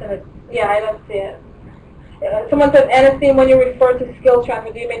 Yeah, I don't see it. someone says, Ernestine, when you refer to skill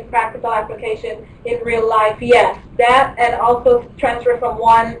transfer, do you mean practical application in real life? Yes, that, and also transfer from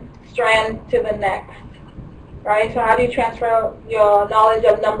one strand to the next. Right? So how do you transfer your knowledge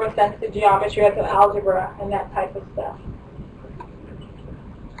of number sense to geometry or to algebra and that type of stuff?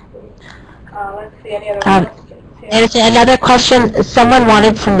 Let's see, any other questions? There's another question. Someone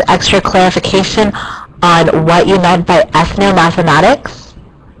wanted some extra clarification on what you meant by ethnomathematics.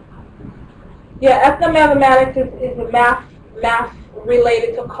 Yeah, ethnomathematics is a math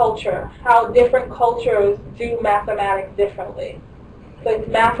related to culture, how different cultures do mathematics differently. So it's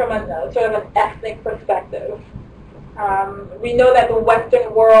math from a sort of an ethnic perspective. We know that the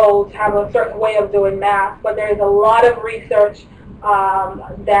Western world have a certain way of doing math, but there is a lot of research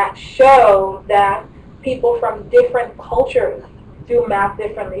that show that people from different cultures do math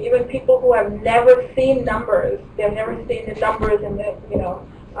differently. Even people who have never seen numbers, they've never seen the numbers, and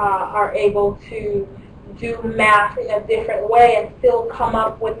are able to do math in a different way and still come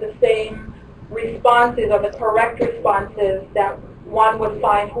up with the same responses or the correct responses that one would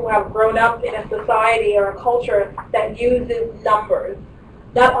find who have grown up in a society or a culture that uses numbers.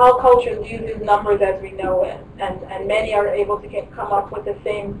 Not all cultures uses numbers as we know it, and many are able to come up with the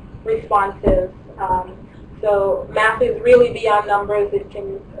same responses. So math is really beyond numbers. It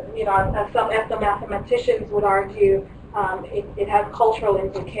can, as some ethnomathematicians would argue, it has cultural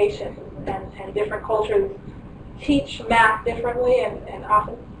implications, and different cultures teach math differently, and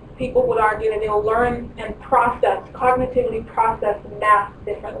often people would argue that they'll learn and cognitively process math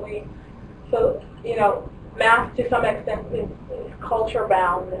differently. So, math to some extent is culture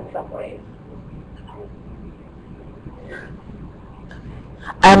bound in some ways.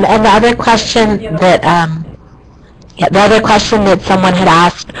 And the other question that someone had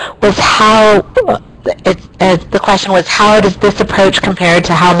asked was how. The question was, how does this approach compare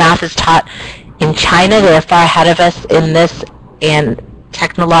to how math is taught in China? They're far ahead of us in this and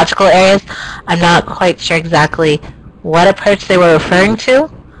technological areas. I'm not quite sure exactly what approach they were referring to.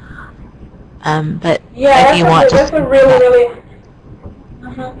 But yeah, if you want that's a really,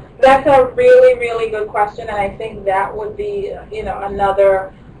 really good question, and I think that would be,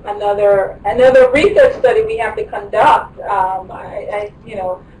 another research study we have to conduct. I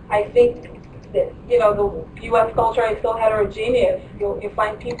think that, the U.S. culture is so heterogeneous. You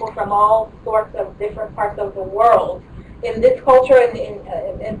find people from all sorts of different parts of the world in this culture,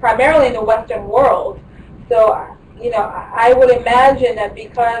 and primarily in the Western world. So, I would imagine that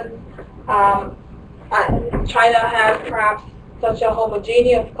because China has perhaps such a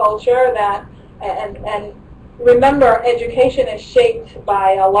homogeneous culture that, and remember, education is shaped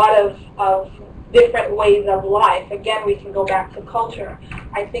by a lot of different ways of life. Again, we can go back to culture.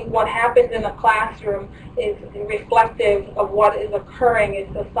 I think what happens in a classroom is reflective of what is occurring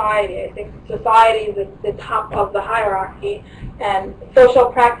in society. I think society is the top of the hierarchy, and social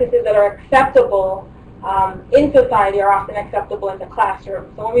practices that are acceptable in society are often acceptable in the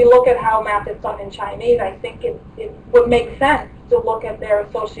classroom. So when we look at how math is taught in Chinese, I think it would make sense to look at their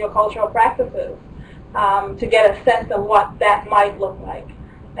socio-cultural practices to get a sense of what that might look like.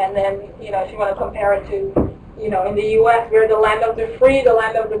 And then, if you want to compare it to, in the U.S., we're the land of the free, the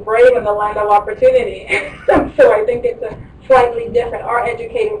land of the brave, and the land of opportunity. So I think it's a slightly different. Our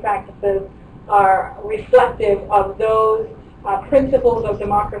educating practices are reflective of those principles of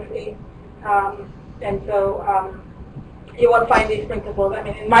democracy. And so you won't find these principles. I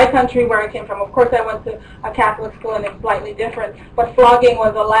mean, in my country where I came from, of course I went to a Catholic school and it's slightly different, but flogging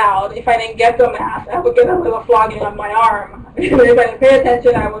was allowed. If I didn't get the math, I would get a little flogging on my arm. If I didn't pay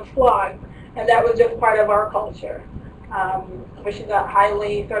attention, I was flogged. And that was just part of our culture, which is a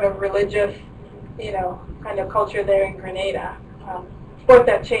highly sort of religious, kind of culture there in Grenada. Of course,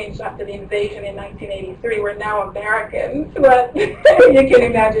 that changed after the invasion in 1983. We're now Americans, but you can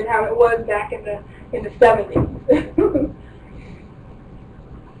imagine how it was back in the 70s.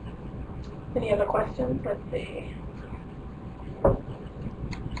 Any other questions? Let's see.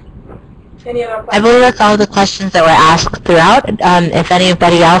 Any other questions? I believe that's all the questions that were asked throughout. If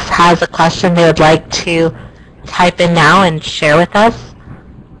anybody else has a question they would like to type in now and share with us,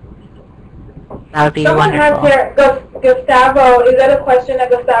 that would be Someone wonderful. Has here, Gustavo, is that a question that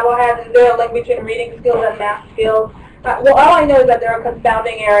Gustavo has? Is there a link between reading skills and math skills? Well, all I know is that there are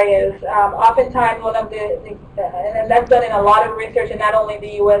confounding areas. Oftentimes, one of and that's done in a lot of research, in not only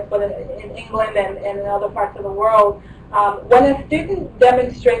the U.S., but in England and in other parts of the world. When a student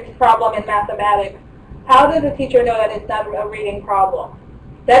demonstrates a problem in mathematics, how does the teacher know that it's not a reading problem?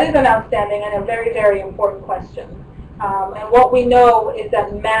 That is an outstanding and a very, very important question. And what we know is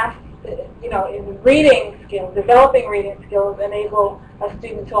that math, in reading skills, developing reading skills, enable a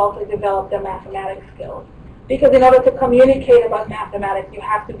student to also develop their mathematics skills. Because in order to communicate about mathematics, you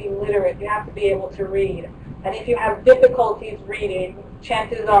have to be literate. You have to be able to read. And if you have difficulties reading,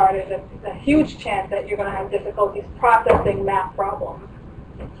 chances are there's a huge chance that you're going to have difficulties processing math problems.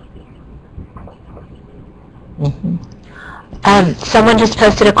 Someone just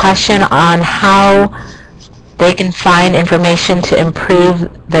posted a question on how they can find information to improve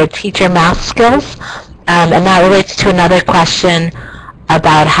their teacher math skills, and that relates to another question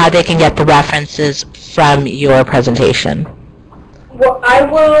about how they can get the references from your presentation. Well,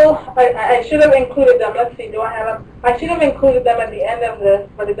 I should have included them. Let's see, do I have them? I should have included them at the end of this,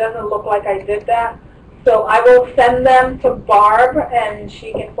 but it doesn't look like I did that. So I will send them to Barb, and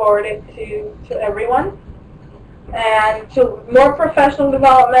she can forward it to everyone. And to more professional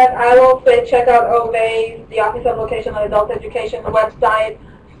development, I will say check out OVA's, the Office of Vocational Adult Education website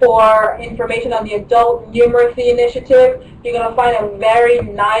for information on the Adult Numeracy Initiative. You're going to find a very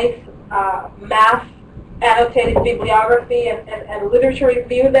nice math annotated bibliography and literature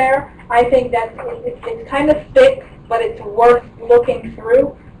review there. I think that it's kind of thick, but it's worth looking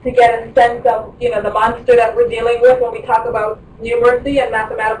through to get a sense of, you know, the monster that we're dealing with when we talk about numeracy and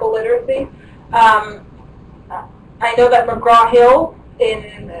mathematical literacy. I know that McGraw-Hill,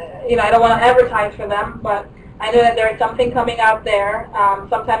 I don't want to advertise for them, but I know that there is something coming out there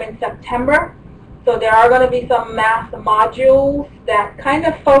sometime in September. So there are going to be some math modules that kind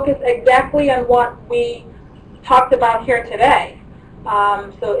of focus exactly on what we talked about here today.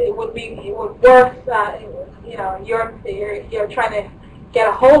 So it would worth, you're trying to get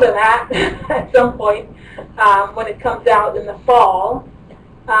a hold of that at some point when it comes out in the fall.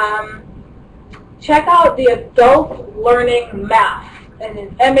 Check out the Adult Learning Math, and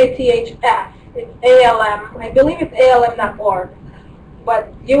it's MATHS. It's ALM. I believe it's ALM.org.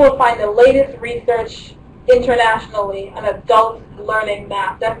 But you will find the latest research internationally on adult learning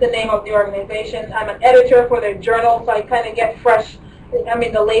math. That's the name of the organization. I'm an editor for their journal, so I kind of get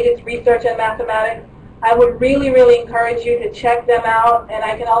the latest research in mathematics. I would really, really encourage you to check them out, and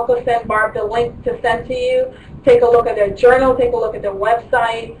I can also send Barb the link to send to you. Take a look at their journal, take a look at their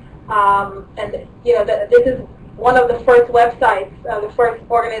website. This is one of the first websites, the first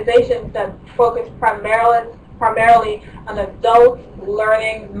organizations that focus primarily on adult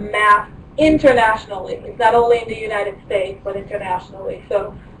learning math internationally. It's not only in the United States, but internationally.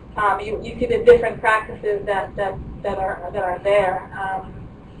 So you see the different practices that are there.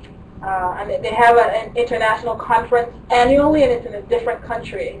 And they have an international conference annually, and it's in a different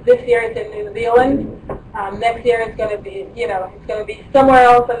country. This year it's in New Zealand. Next year it's going to be, it's going to be somewhere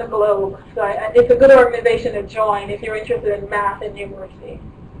else on the globe. So it's a good organization to join if you're interested in math and numeracy.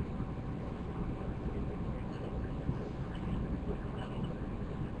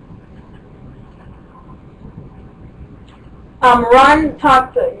 Ron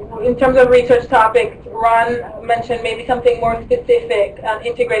talked, in terms of research topics, Ron mentioned maybe something more specific on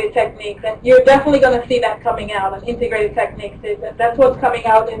integrated techniques, and you're definitely going to see that coming out on integrated techniques. That's what's coming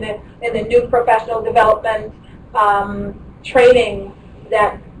out in the new professional development training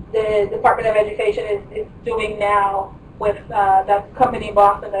that the Department of Education is doing now with that company in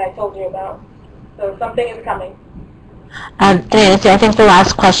Boston that I told you about. So something is coming. Nancy, I think the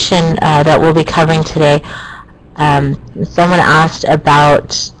last question that we'll be covering today, someone asked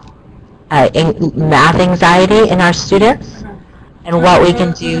about math anxiety in our students and what we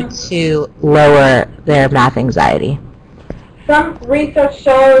can do to lower their math anxiety. Some research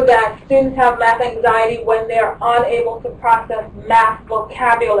shows that students have math anxiety when they're unable to process math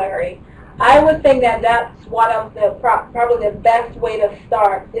vocabulary. I would think that that's one of the probably the best way to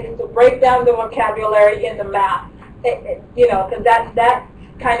start is to break down the vocabulary in the math. Because that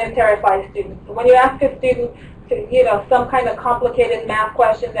kind of terrifies students. When you ask a student to, some kind of complicated math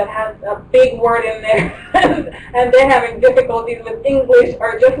question that has a big word in there, and they're having difficulties with English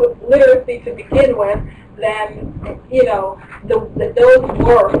or just with literacy to begin with, then, those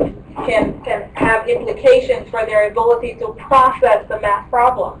words can have implications for their ability to process the math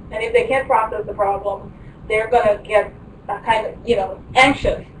problem. And if they can't process the problem, they're going to get kind of,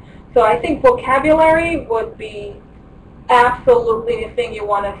 anxious. So I think vocabulary would be absolutely the thing you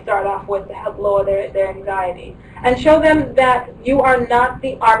want to start off with to help lower their anxiety. And show them that you are not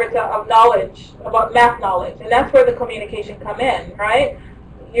the arbiter of knowledge, about math knowledge. And that's where the communication come in, right?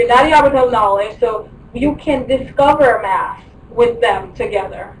 You're not the arbiter of knowledge, so you can discover math with them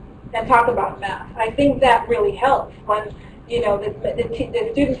together and talk about math. I think that really helps when, the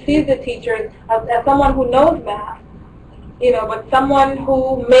student sees the teacher as someone who knows math, but someone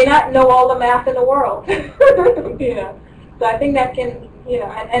who may not know all the math in the world, So I think that can,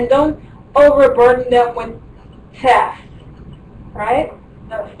 and don't overburden them with tests, right?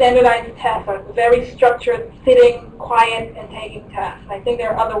 standardized tests, or very structured, sitting, quiet, and taking tests. I think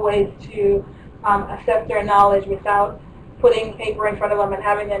there are other ways to assess their knowledge without putting paper in front of them and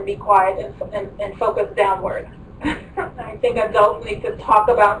having them be quiet and focus downward. I think adults need to talk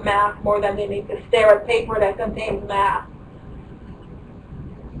about math more than they need to stare at paper that contains math.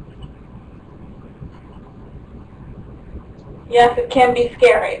 Yes, it can be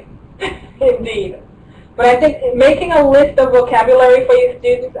scary, indeed. But I think making a list of vocabulary for your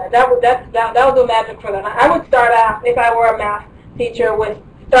students, that would do magic for them. I would start out, if I were a math teacher, with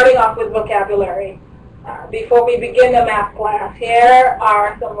starting off with vocabulary. Before we begin the math class, here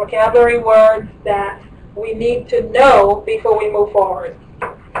are some vocabulary words that we need to know before we move forward.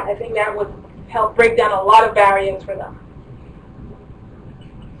 I think that would help break down a lot of barriers for them.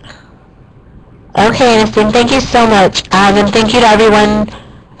 Okay, Ernestine, thank you so much. And thank you to everyone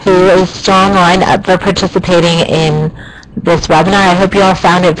who is still online for participating in this webinar. I hope you all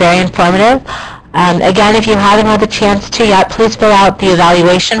found it very informative. Again, if you haven't had the chance to yet, please fill out the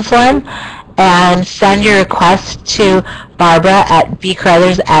evaluation form and send your request to Barbara at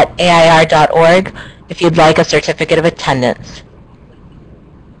bcarruthers@air.org if you'd like a certificate of attendance.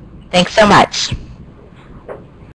 Thanks so much.